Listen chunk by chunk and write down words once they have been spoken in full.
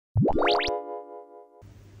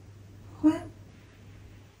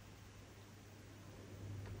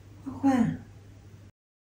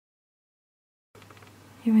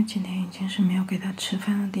因为今天已经是没有给他吃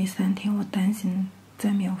饭的第3天，我担心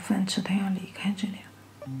再没有饭吃，他要离开这里了。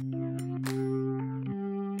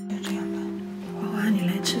就这样吧，花花，你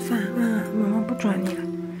来吃饭啊，妈妈不拽你了，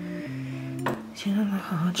先让他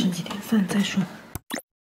好好吃几天饭再说。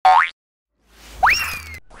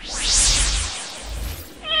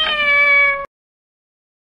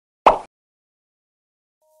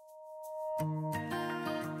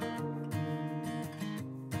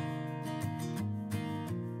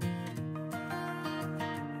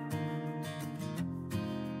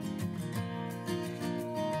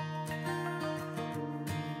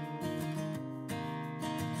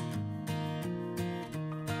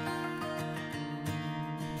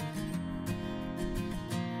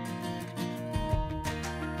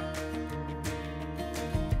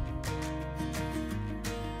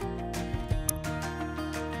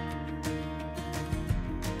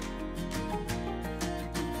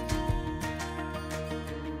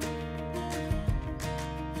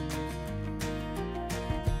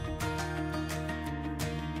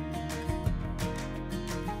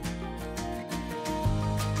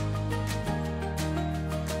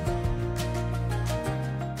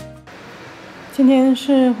今天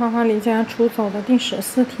是花花离家出走的第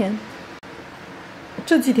14天，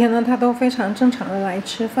这几天呢，他都非常正常的来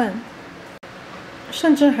吃饭，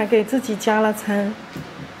甚至还给自己加了餐。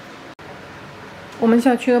我们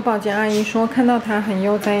小区的保洁阿姨说，看到他很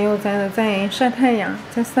悠哉悠哉的在晒太阳，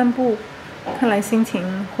在散步，看来心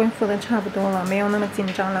情恢复的差不多了，没有那么紧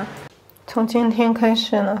张了。从今天开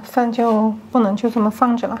始呢，饭就不能就这么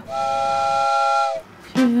放着了，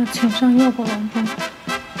现在要请上诱捕笼中。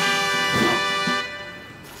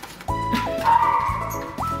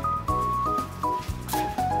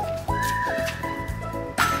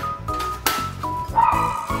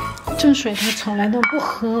这水他从来都不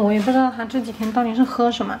喝，我也不知道他这几天到底是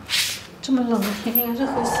喝什么。这么冷的天应该是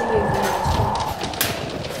喝西北风没错。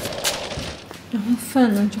然后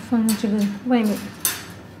饭呢就放在这个外面，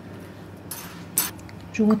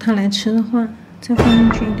如果他来吃的话，再放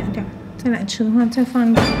进去一点点；再来吃的话，再放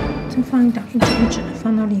一点，再放一点，一直一直的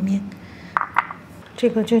放到里面。这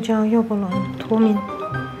个就叫诱捕笼脱敏。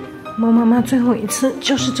猫妈妈最后一次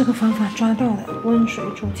就是这个方法抓到的温水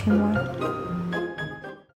煮青蛙。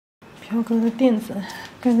飘哥的垫子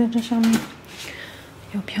盖在这上面，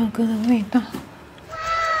有飘哥的味道。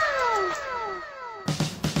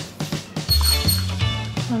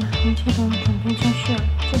好了，一切都准备就绪了，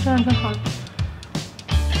就这样就好了。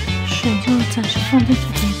水就暂时放在这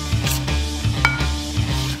边。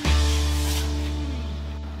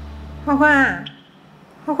花花，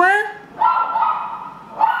花花，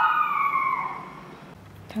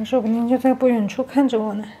他说不定就在不远处看着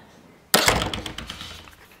我呢。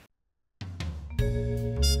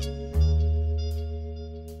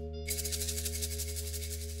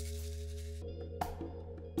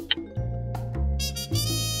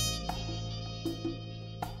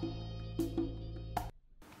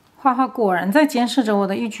花花果然在监视着我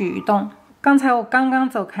的一举一动。刚才我刚刚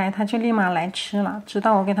走开，他就立马来吃了，知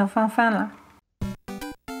道我给他放饭了。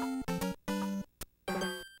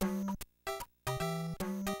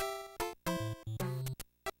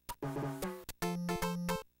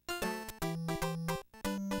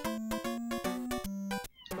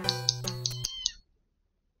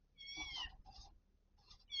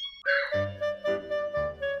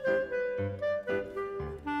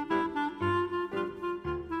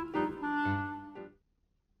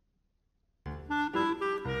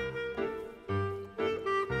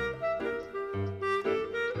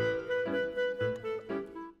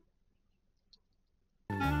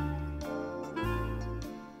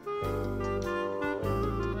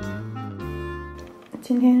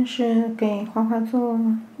今天是给花花做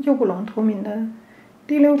诱捕笼脱敏的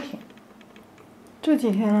第6天。这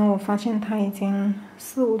几天呢，我发现它已经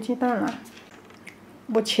肆无忌惮了。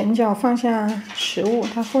我前脚放下食物，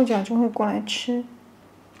它后脚就会过来吃。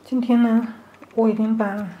今天呢，我已经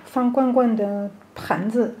把放罐罐的盘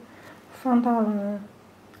子放到了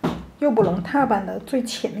诱捕笼踏板的最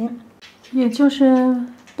前面，也就是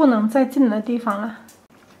不能再近的地方了。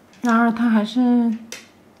然而它还是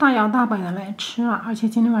大摇大摆的来吃了，而且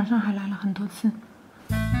今天晚上还来了很多次。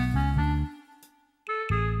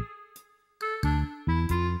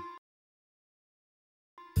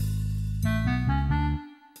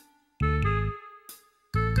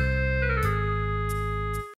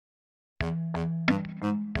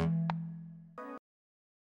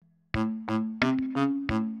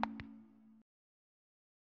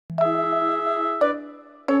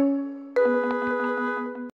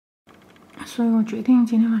所以我决定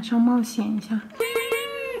今天晚上冒险一下，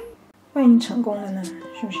万一成功了呢？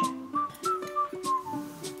是不是？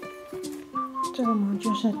这个猫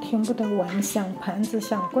就是听不得碗响、盘子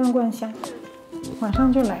响、罐罐响，马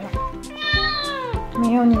上就来了。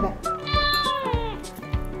没有你的，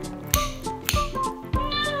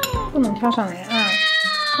不能跳上来啊！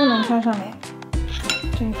不能跳上来，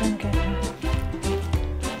这一份给他。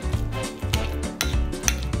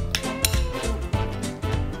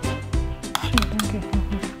这一份给花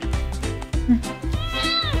花。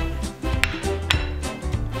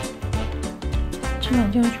这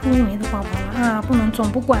晚就要去喂你的宝宝了啊！不能总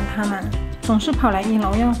不管他们，总是跑来一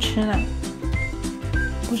楼要吃的。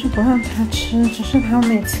不是不让他吃，只是他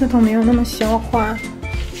每次都没有那么消化，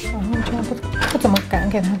然后就不怎么敢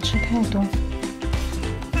给他吃太多。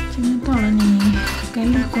今天到了你该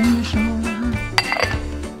立功的时候了哈。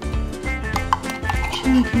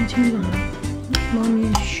现在天气冷了，猫咪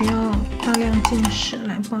也需要大量进食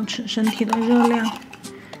来保持身体的热量，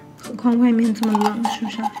何况外面这么冷，是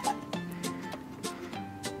不是？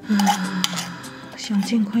想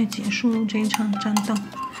尽快结束这一场战斗，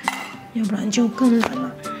要不然就更冷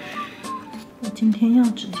了。我今天要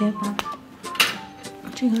直接把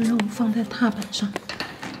这个肉放在踏板上，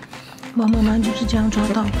猫妈妈就是这样抓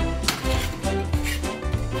到的。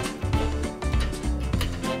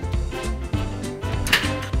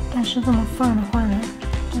但是这么放的话呢，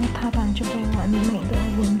这个踏板就被完美的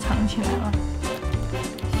隐藏起来了。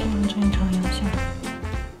希望这一场有效。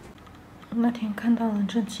那天看到了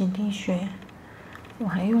这几滴血，我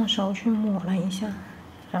还用手去抹了一下，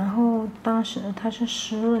然后当时它是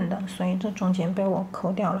湿润的，所以这中间被我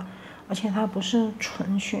抠掉了，而且它不是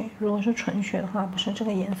纯血，如果是纯血的话不是这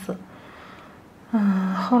个颜色。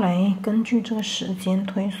后来根据这个时间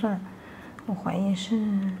推算，我怀疑是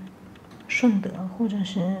顺德或者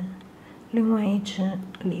是另外一只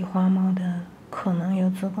狸花猫的可能有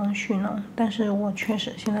子宫蓄脓，但是我确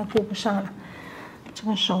实现在顾不上了，这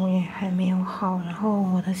个手也还没有好，然后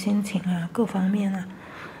我的心情啊各方面啊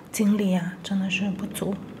精力啊真的是不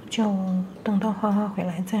足，就等到花花回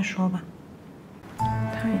来再说吧。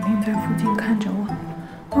他一定在附近看着我。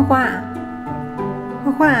花花，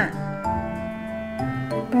花花，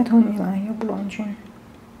拜托你了，要不龙君，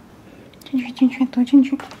进去，都进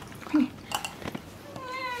去，快点。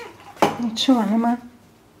你吃完了吗？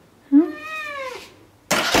怎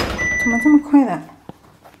么这么快的？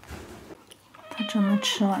他真的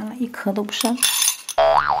吃完了，一颗都不剩。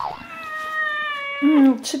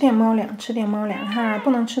吃点猫粮哈，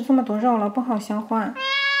不能吃这么多肉了，不好消化。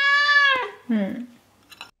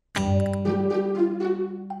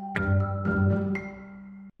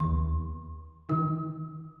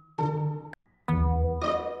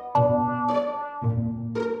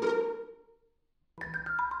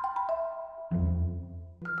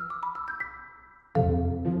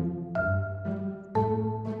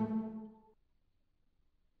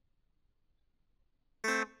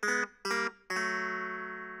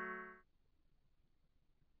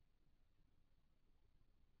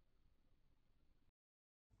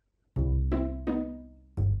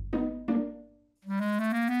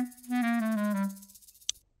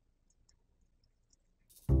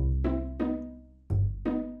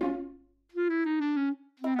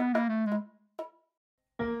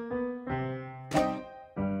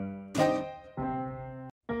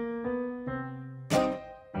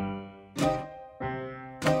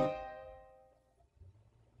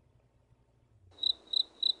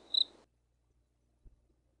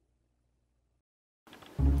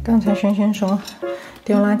刚才轩轩说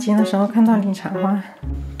丢垃圾的时候看到理查花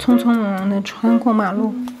匆匆忙忙的穿过马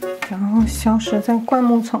路，然后消失在灌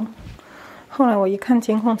木丛。后来我一看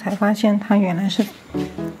监控才发现他原来是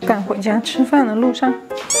赶回家吃饭的路上，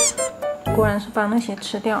果然是把那些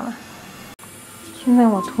吃掉了。现在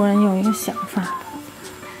我突然有一个想法，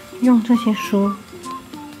用这些书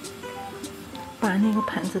把那个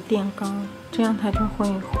盘子垫高，这样它就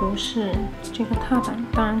会忽视这个踏板。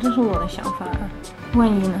当然这是我的想法啊，万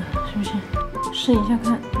一呢，是不是？试一下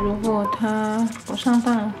看，如果它不上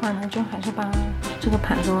当的话呢，就还是把这个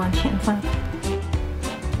盘子往前放。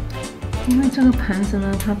因为这个盘子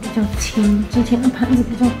呢它比较轻，之前的盘子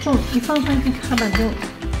比较重，一放上去踏板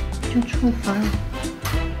就触发了。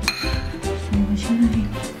所以我现在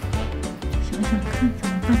想想看怎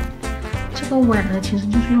么办。这个碗呢其实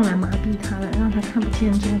就是用来麻痹它的，让它看不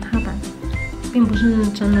见这个踏板，并不是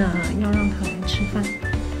真的要让它来吃饭。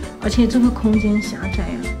而且这个空间狭窄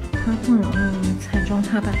啊，它更容易踩中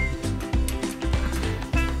踏板。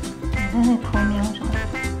你在那偷瞄什么？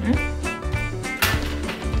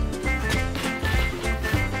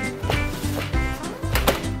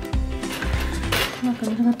要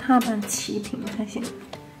跟这个踏板齐平才行，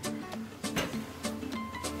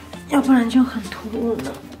要不然就很突兀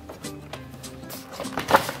了。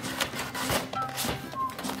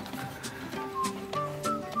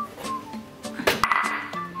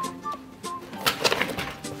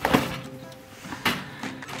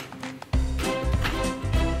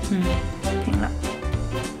停了。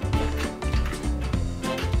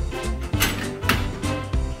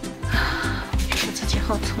觉得自己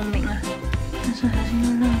好聪明啊，但是还是要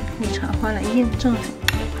让绿茶花来验证，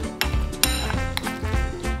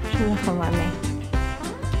是不是很完美？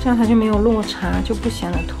这样它就没有落差，就不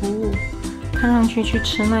显得突兀，看上去去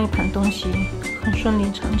吃那一盘东西很顺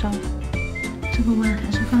理成章。这个碗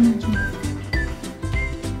还是放在这里。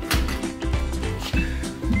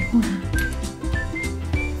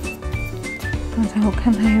 刚才我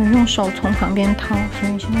看他有用手从旁边掏，所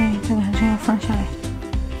以现在这个还是要放下来。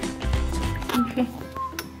OK，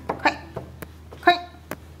 快！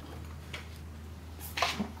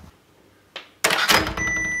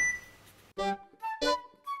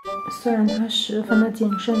虽然他十分的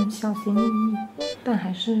谨慎、小心翼翼，但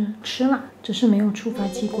还是吃了，只是没有触发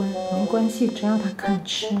机关，没关系，只要他肯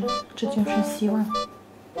吃，这就是希望。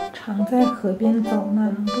常在河边走，哪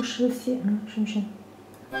能不湿血呢？是不是？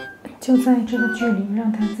 就在这个距离，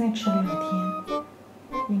让他再吃2天，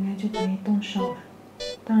应该就可以动手了。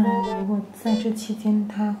当然，如果在这期间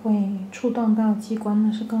他会触动到机关，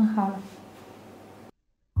那是更好了。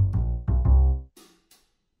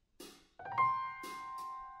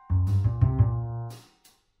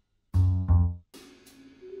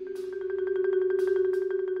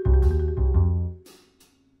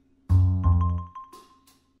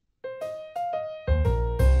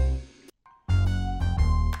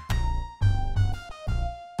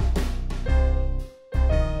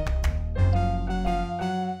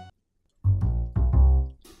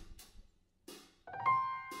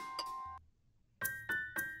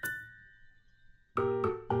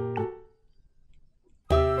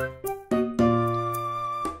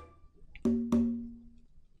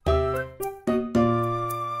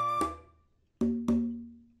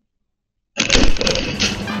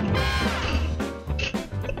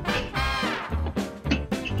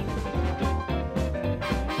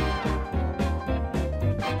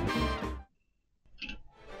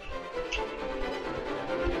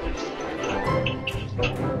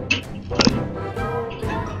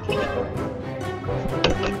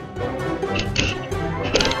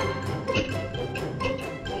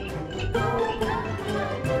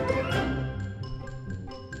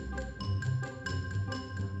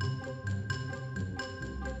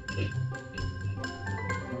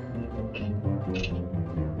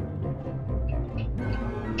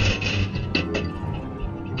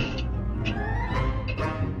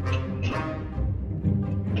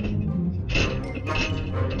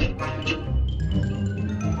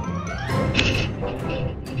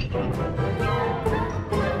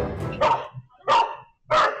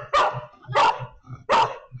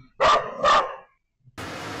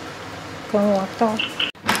跟我斗，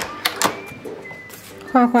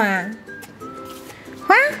花花，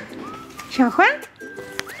花，小花，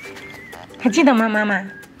还记得妈妈吗？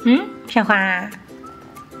小花，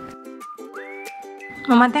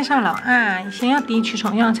妈妈带上楼啊！先要滴驱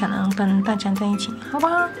虫药才能跟大家在一起，好不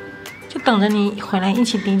好？就等着你回来一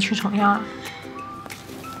起滴驱虫药。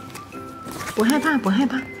不害怕，不害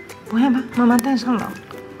怕，不害怕，妈妈带上楼。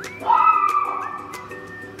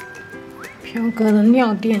 飘哥的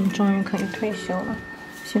尿垫终于可以退休了，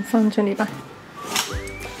先放这里吧。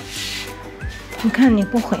你看你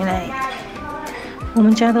不回来，我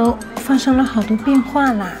们家都发生了好多变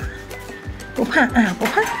化啦。不怕啊，不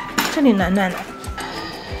怕，这里暖暖的。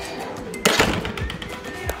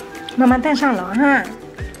妈妈带上楼哈。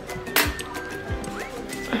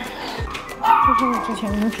这是我之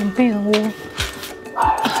前没有准备的窝，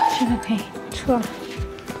现在可以撤了。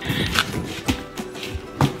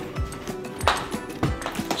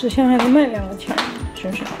 只限还能卖2个钱，是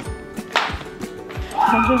不是？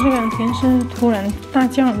反正这2天是突然大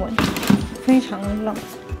降温，非常冷。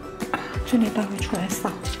这里待会出来扫。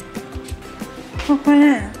花花，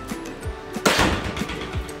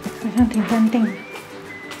好像挺淡定的。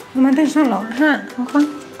妈妈带上楼哈，花花。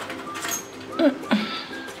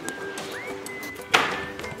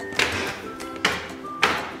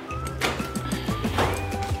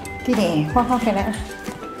弟弟，花花回来了，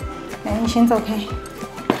来，你先走开。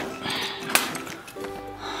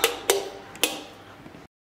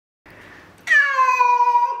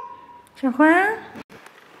 小花，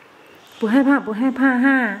不害怕，不害怕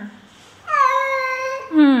哈。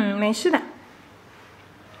没事的。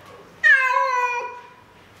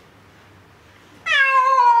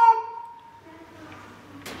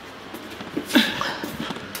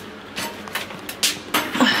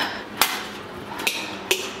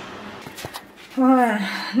哇，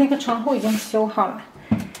那个窗户已经修好了，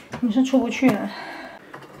你是出不去的。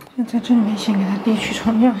就在这里面先给它滴驱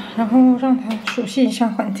虫药，然后让它熟悉一下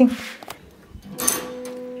环境。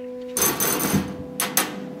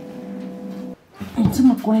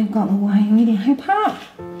乖，搞得我还有一点害怕。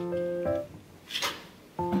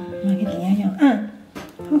拿给底下讲，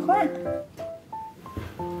坏坏，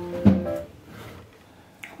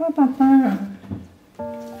坏宝宝，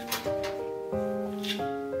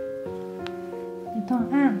你都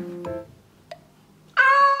按。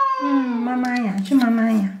妈妈呀，是妈妈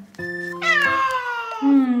呀。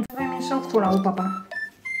在外面受苦了，我宝宝。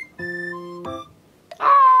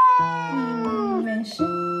没事。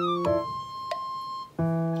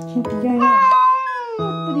先抵下药，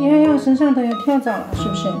不抵下药身上都要跳蚤了，是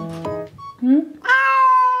不是？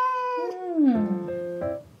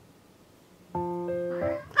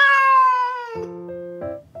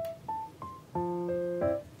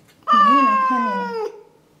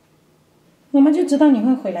我们就知道你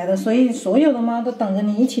会回来的，所以所有的猫都等着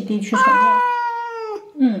你一起滴驱虫药。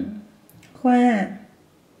欢。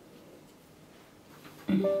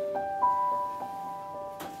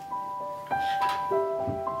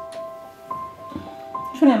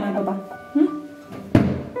出来吗，宝宝？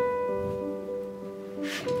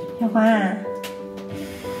小花，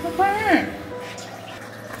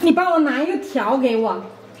你帮我拿一个条给我。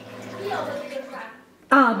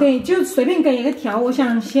啊，对，就随便给一个条，我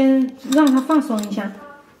想先让它放松一下。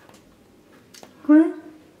欢，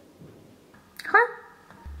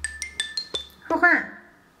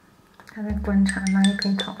他在观察哪里可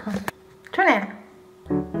以逃跑。出来，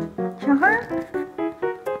小花。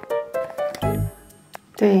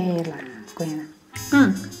对了，乖了。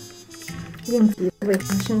应急尾巴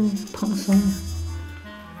是蓬松的，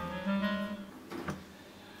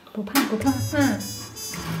不怕。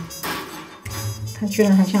他居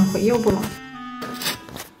然还想回诱捕了，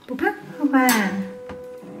不怕，花花，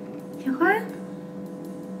小花，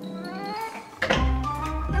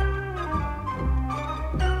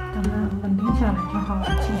等它稳定下来就好了，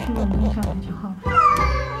情绪稳定下来就好了。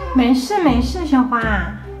没事，小花，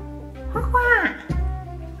花。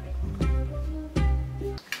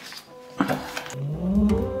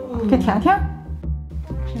给条条，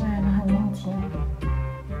是来了很应急，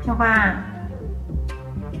小花。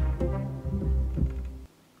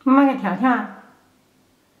妈妈给条条，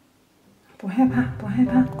不害怕。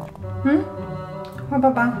坏宝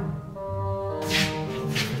宝，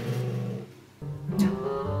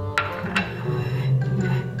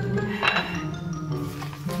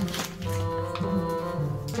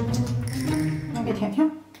妈给条条，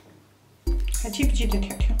还记不记得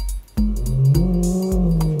条条？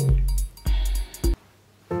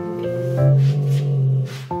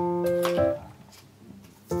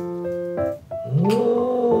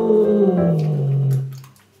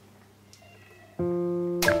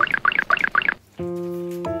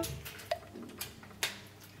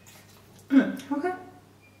好看。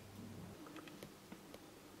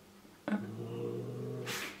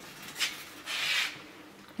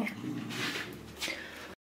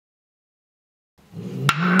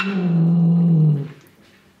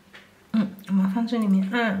我们放这里面。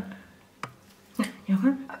小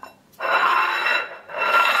花，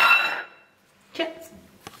去，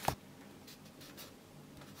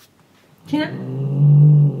起来。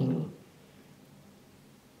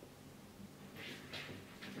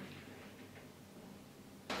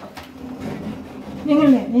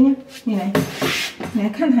妞，你来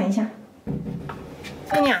看它一下。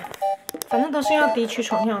妞妞，反正都是要滴驱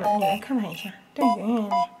虫药的，你来看它一下。对，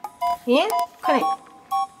圆，快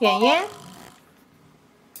点，圆，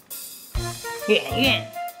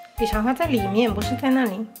比茶花在里面，不是在那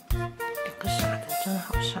里。有个傻的，真的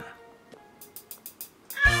好傻。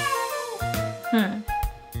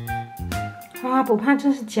花不怕，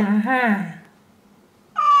这是假哈。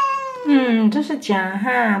这是假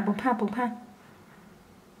哈，不怕。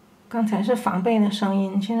刚才是防备的声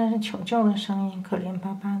音，现在是求救的声音，可怜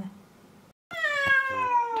巴巴的。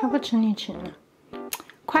他不吃你吃呢，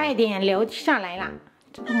快点留下来啦！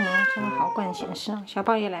这个膜真的好管闲事啊！小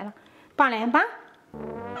宝也来了，宝来吧，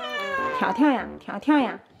条条呀，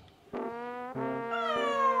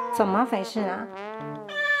怎么回事啊？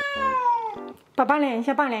小宝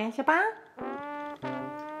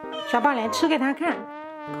来吃给他看，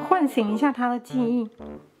唤醒一下他的记忆。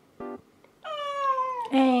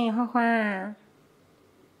哎，花花，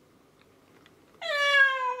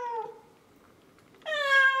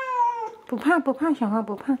不怕，小花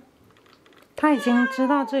不怕，他已经知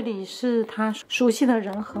道这里是他熟悉的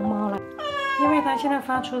人和猫了，因为他现在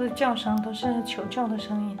发出的叫声都是求救的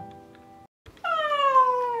声音。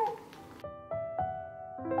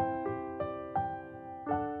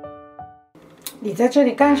你在这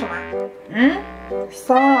里干什么？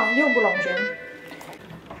骚扰诱捕龙君。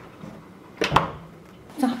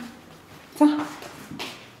走，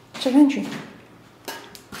吃饭去。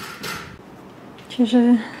就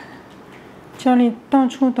是家里到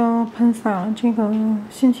处都喷洒了这个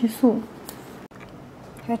信息素，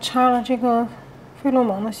还插了这个费洛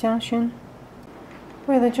蒙的香薰，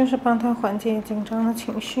为的就是帮它缓解紧张的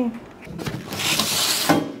情绪。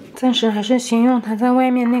暂时还是先用它在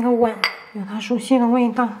外面那个碗，有它熟悉的味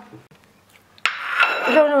道。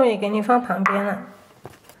肉肉也给你放旁边了。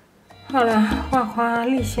好了，花花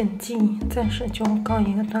历险记暂时就告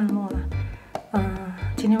一个段落了。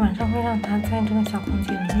今天晚上会让它在这个小空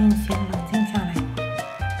间里面先冷静下来。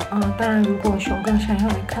当然，如果熊哥想要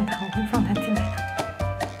来看它，我会放它进来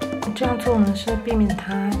的。这样做呢，是避免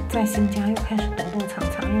它在新家又开始躲躲藏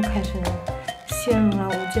藏，又开始陷入了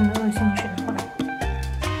无尽的恶性循环。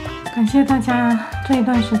感谢大家这一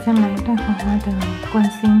段时间来对花花的关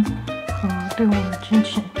心和对我的支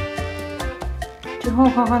持。之后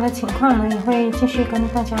花花的情况呢，也会继续跟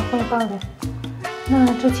大家汇报的。那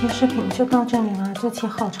这期视频就到这里了，这期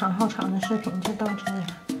好长好长的视频就到这里了。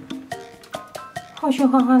后续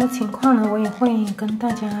花花的情况呢，我也会跟大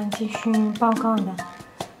家继续报告的。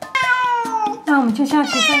那我们就下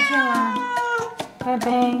期再见啦，拜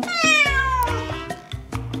拜。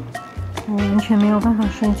我完全没有办法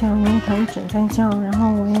睡觉，因为他一直在叫，然后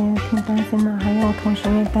我也挺担心的，还有同时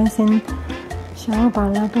也担心小二宝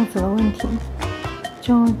拉肚子的问题，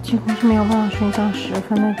就几乎是没有办法睡觉，十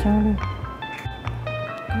分的焦虑。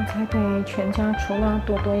刚才给全家除了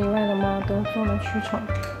朵朵以外的猫都做了驱虫，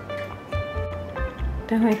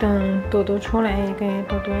待会等朵朵出来也给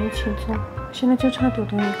朵朵一起做，现在就差朵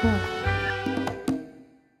朵一个了。